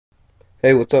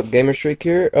Hey, what's up? Gamer Streak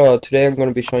here. Today I'm going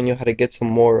to be showing you how to get some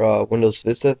more Windows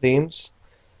Vista themes.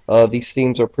 These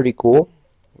themes are pretty cool,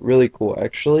 really cool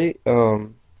actually.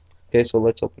 Okay, so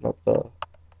let's open up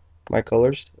my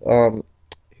colors.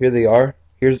 Here they are.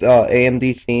 Here's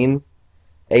AMD theme,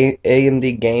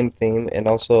 AMD game theme, and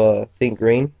also Think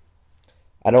Green.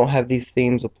 I don't have these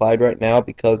themes applied right now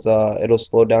because it'll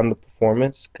slow down the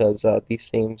performance because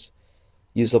these themes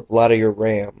use up a lot of your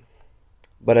RAM.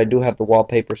 But I do have the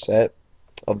wallpaper set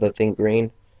of the Think Green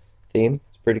theme.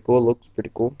 It's pretty cool. Looks pretty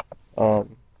cool.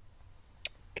 Um,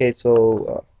 okay,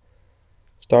 so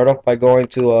start off by going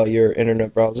to your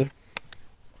internet browser.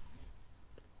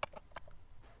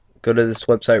 Go to this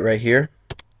website right here.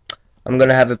 I'm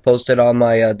gonna have it posted on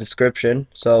my description,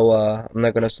 so I'm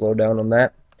not gonna slow down on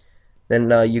that.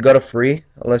 Then you go to free,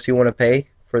 unless you want to pay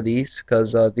for these,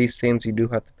 because these themes you do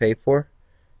have to pay for,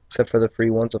 except for the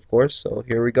free ones, of course. So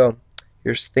here we go.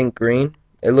 Here's Think Green.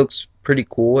 It looks pretty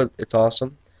cool. It's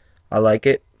awesome. I like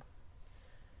it.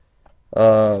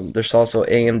 There's also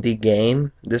AMD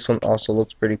Game. This one also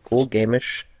looks pretty cool,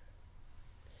 gameish.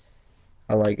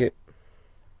 I like it.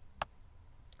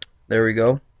 There we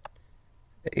go.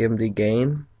 AMD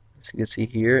Game, as you can see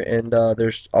here, and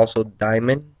there's also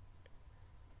Diamond.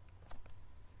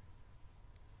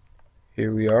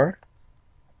 Here we are.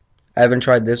 I haven't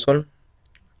tried this one,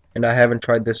 and I haven't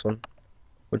tried this one,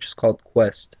 which is called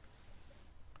Quest.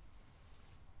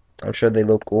 I'm sure they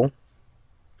look cool.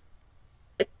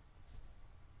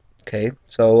 Okay,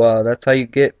 so that's how you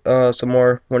get some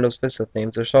more Windows Vista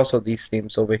themes. There's also these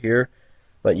themes over here,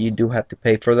 but you do have to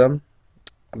pay for them.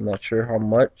 I'm not sure how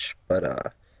much, but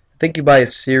I think you buy a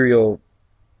serial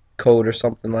code or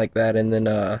something like that, and then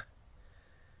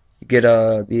you get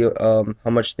the how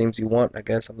much themes you want. I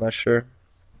guess I'm not sure,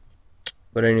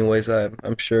 but anyways,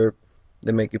 I'm sure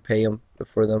they make you pay them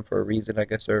for a reason. I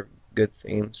guess they're good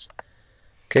themes.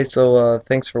 Okay, so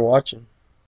thanks for watching.